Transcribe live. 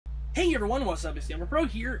Hey everyone, what's up? It's TheUnproPro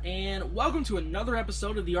here, and welcome to another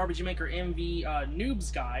episode of the RPG Maker MV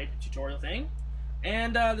Noobs Guide tutorial thing.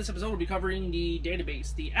 And this episode will be covering the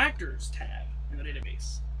database, the Actors tab in the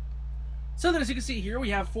database. So then, as you can see here,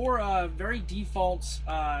 we have four very default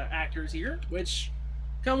actors here, which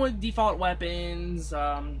come with default weapons,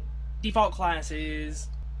 default classes,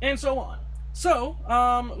 and so on. So,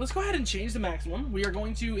 let's go ahead and change the maximum. We are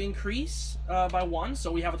going to increase by 1, so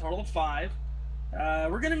we have a total of 5.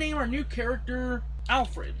 We're going to name our new character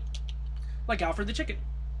Alfred, like Alfred the Chicken.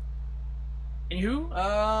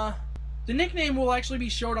 Anywho, the nickname will actually be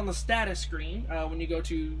showed on the status screen when you go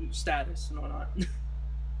to status and whatnot.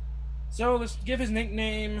 So let's give his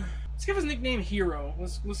nickname Hero.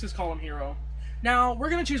 Let's just call him Hero. Now, we're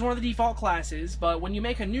going to choose one of the default classes, but when you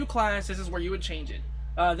make a new class, this is where you would change it.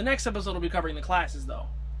 The next episode will be covering the classes, though.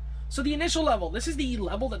 So the initial level, this is the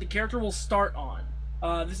level that the character will start on.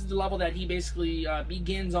 This is the level that he basically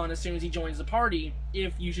begins on as soon as he joins the party,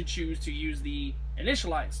 if you should choose to use the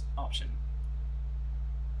initialize option.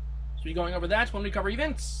 So we're going over that when we cover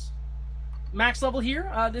events. Max level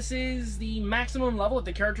here, this is the maximum level that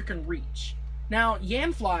the character can reach. Now,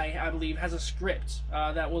 Yanfly, I believe, has a script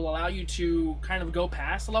that will allow you to kind of go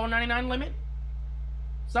past the level 99 limit.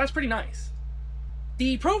 So that's pretty nice.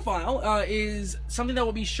 The profile is something that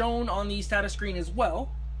will be shown on the status screen as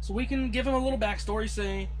well. So we can give him a little backstory,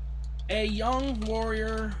 say, a young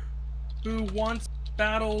warrior who once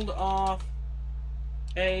battled off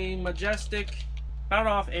a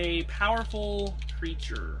powerful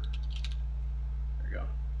creature. There we go.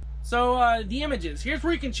 So the images. Here's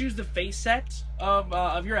where you can choose the face set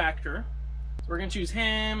of your actor. So we're gonna choose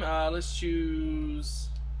him. Let's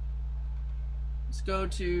go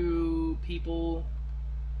to people.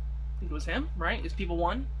 I think it was him, right? Is people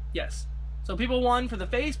 1? Yes. So people 1 for the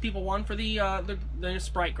face, people 1 for the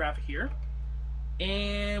sprite graphic here,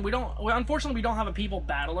 and unfortunately we don't have a people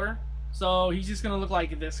battler, so he's just gonna look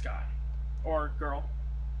like this guy or girl.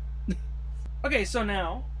 Okay, so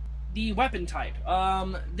now the weapon type.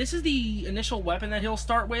 This is the initial weapon that he'll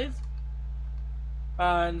start with.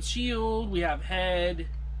 Shield, we have head,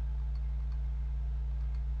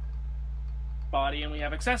 body, and we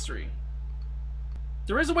have accessory.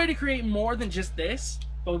 There is a way to create more than just this,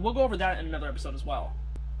 but we'll go over that in another episode as well.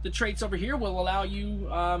 The traits over here will allow you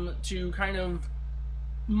to kind of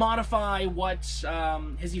modify what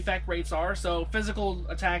his effect rates are. So physical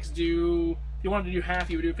attacks do, if you wanted to do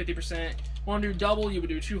half, you would do 50%. If you want to do double, you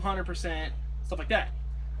would do 200%, stuff like that.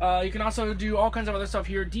 You can also do all kinds of other stuff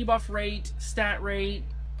here. Debuff rate, stat rate.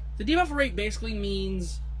 The debuff rate basically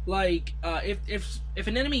means, like, if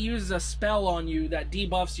an enemy uses a spell on you that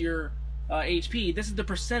debuffs your HP, this is the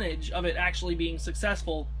percentage of it actually being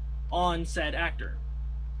successful on said actor.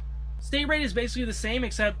 State rate is basically the same,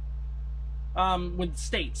 except with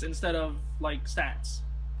states instead of like stats.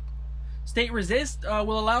 State resist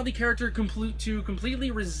will allow the character to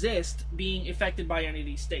completely resist being affected by any of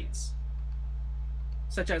these states,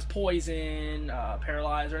 such as poison,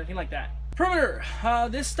 paralyze, or anything like that. Perimeter,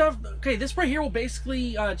 this stuff. Okay, this right here will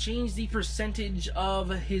basically change the percentage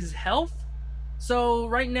of his health. So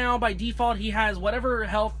right now, by default, he has whatever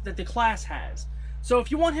health that the class has. So if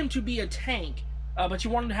you want him to be a tank, but you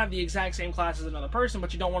want him to have the exact same class as another person,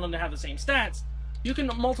 but you don't want him to have the same stats, you can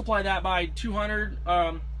multiply that by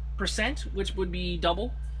 200%, which would be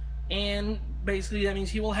double. And basically that means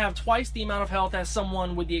he will have twice the amount of health as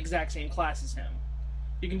someone with the exact same class as him.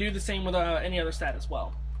 You can do the same with any other stat as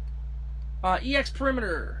well. Exp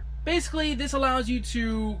Perimeter. Basically, this allows you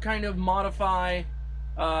to kind of modify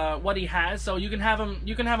what he has, so you can have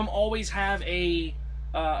him always have a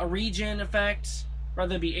regen effect,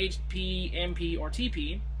 whether it be HP, MP, or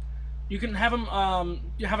TP. You can have him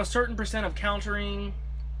have a certain percent of countering,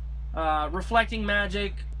 reflecting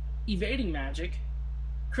magic, evading magic,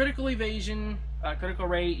 critical evasion, critical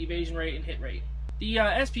rate, evasion rate, and hit rate. The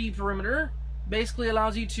SP Perimeter basically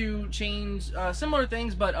allows you to change similar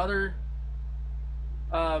things, but other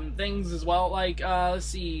things as well, like let's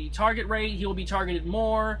see, target rate, he will be targeted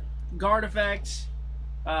more. Guard effect,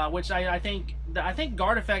 which I think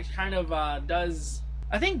guard effect kind of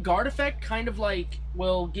guard effect kind of like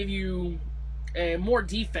will give you more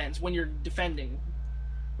defense when you're defending.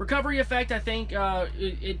 Recovery effect, I think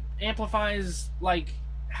it amplifies like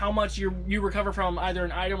how much you recover from either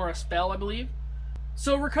an item or a spell, I believe.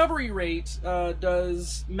 So recovery rate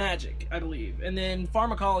does magic, I believe, and then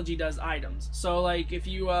pharmacology does items. So like if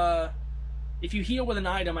you heal with an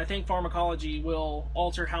item, I think pharmacology will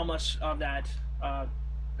alter how much of that, how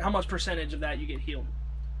much percentage of that you get healed.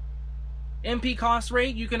 MP cost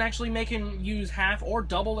rate, you can actually make him use half or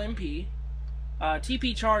double MP.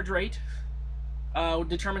 TP charge rate,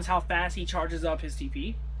 determines how fast he charges up his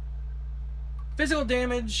TP. Physical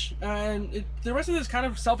damage, the rest of this is kind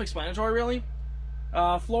of self-explanatory, really.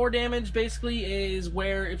 Floor damage basically is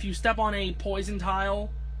where if you step on a poison tile,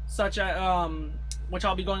 such as, which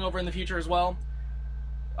I'll be going over in the future as well.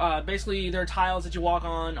 Basically, there are tiles that you walk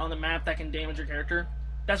on the map that can damage your character.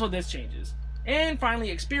 That's what this changes. And finally,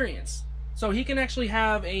 experience. So he can actually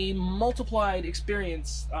have a multiplied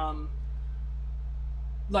experience,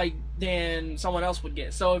 like than someone else would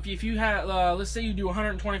get. So if you have, let's say you do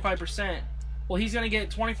 125%, well, he's going to get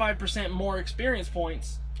 25% more experience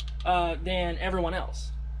points than everyone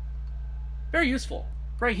else. Very useful.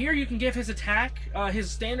 Right here, you can give his attack, his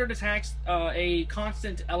standard attacks, a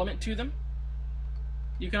constant element to them.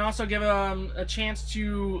 You can also give a chance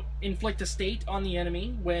to inflict a state on the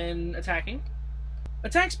enemy when attacking.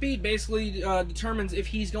 Attack speed basically determines if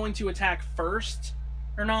he's going to attack first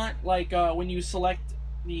or not, like when you select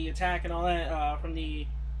the attack and all that from the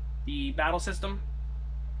battle system.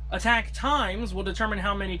 Attack times will determine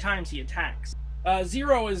how many times he attacks.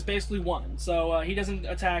 0 is basically 1, so he doesn't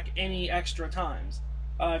attack any extra times.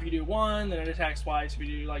 If you do 1, then it attacks twice. If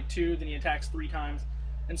you do like 2, then he attacks 3 times,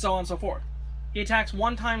 and so on and so forth. He attacks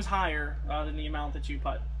 1 times higher than the amount that you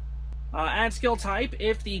put. Add skill type.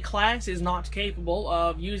 If the class is not capable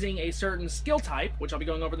of using a certain skill type, which I'll be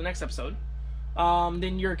going over the next episode,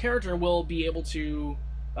 then your character will be able to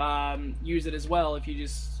use it as well if you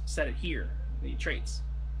just set it here, the traits.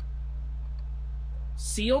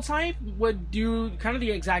 Seal type would do kind of the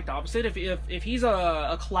exact opposite. If he's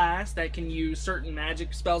a class that can use certain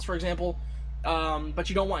magic spells, for example, but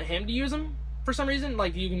you don't want him to use them for some reason,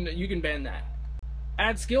 like you can ban that.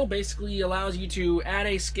 Add skill basically allows you to add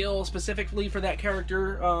a skill specifically for that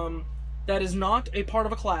character that is not a part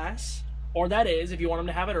of a class, or that is if you want him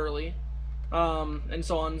to have it early, and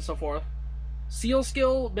so on and so forth. Seal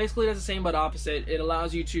skill basically does the same but opposite. It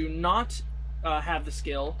allows you to not have the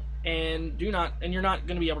skill and you're not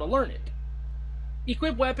going to be able to learn it.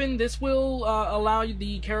 Equip weapon. This will allow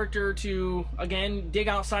the character to again dig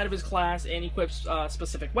outside of his class and equip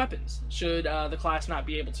specific weapons should the class not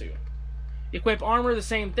be able to. Equip armor, the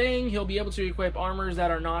same thing. He'll be able to equip armors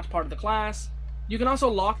that are not part of the class. You can also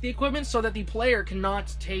lock the equipment so that the player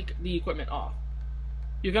cannot take the equipment off.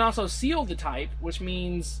 You can also seal the type, which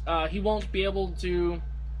means he won't be able to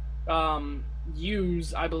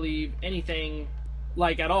use, I believe, anything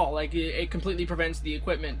like at all. Like it completely prevents the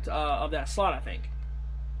equipment of that slot, I think.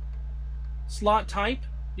 Slot type,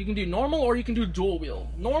 you can do normal or you can do dual wield.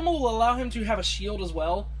 Normal will allow him to have a shield as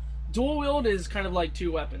well. Dual wield is kind of like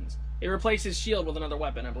 2 weapons. It replaces shield with another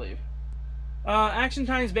weapon, I believe. Action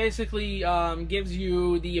times basically gives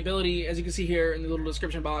you the ability, as you can see here in the little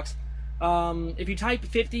description box. If you type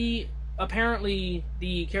 50, apparently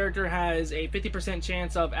the character has a 50%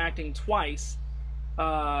 chance of acting twice,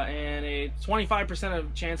 and a 25%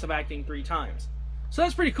 of chance of acting 3 times. So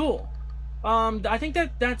that's pretty cool. I think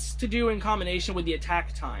that's to do in combination with the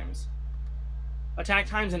attack times. Attack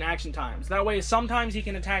times and action times. That way, sometimes he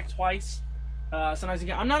can attack twice. Sometimes he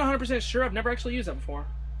can. I'm not 100% sure. I've never actually used that before.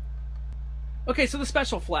 Okay, so the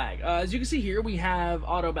special flag. As you can see here, we have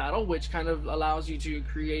auto battle, which kind of allows you to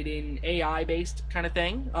create an AI-based kind of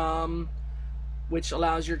thing, which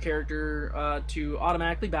allows your character to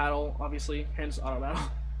automatically battle, obviously, hence auto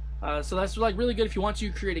battle. So that's like really good if you want to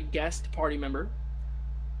create a guest party member.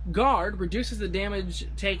 Guard reduces the damage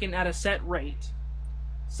taken at a set rate.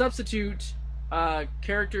 Substitute.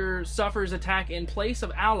 Character suffers attack in place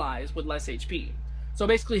of allies with less HP. So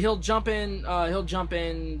basically, he'll jump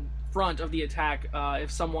in front of the attack if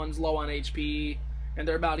someone's low on HP and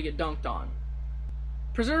they're about to get dunked on.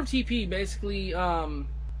 Preserve TP basically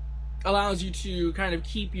allows you to kind of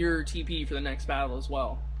keep your TP for the next battle as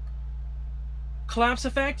well. Collapse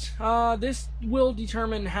effect. This will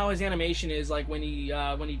determine how his animation is like when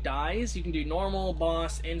he dies. You can do normal,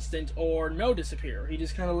 boss, instant, or no disappear. He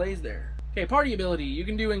just kind of lays there. Okay, party ability. You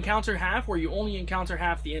can do encounter half, where you only encounter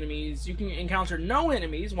half the enemies. You can encounter no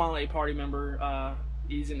enemies while a party member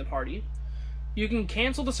is in the party. You can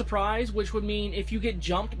cancel the surprise, which would mean if you get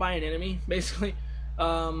jumped by an enemy, basically,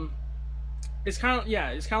 it's kind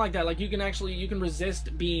of like that. Like you can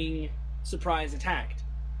resist being surprise attacked.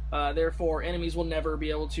 Therefore, enemies will never be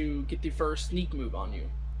able to get the first sneak move on you.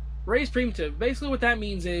 Raise primitive. Basically, what that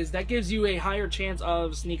means is that gives you a higher chance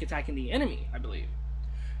of sneak attacking the enemy, I believe.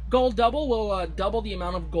 Gold double will double the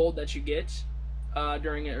amount of gold that you get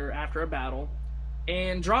during or after a battle,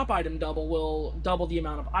 and drop item double will double the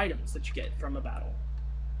amount of items that you get from a battle.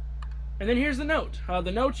 And then here's the note.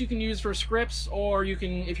 The note you can use for scripts, or you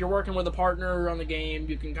can, if you're working with a partner on the game,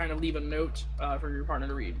 you can kind of leave a note for your partner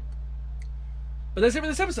to read. But that's it for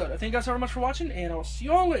this episode. I thank you guys so much for watching, and I'll see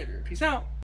you all later. Peace out.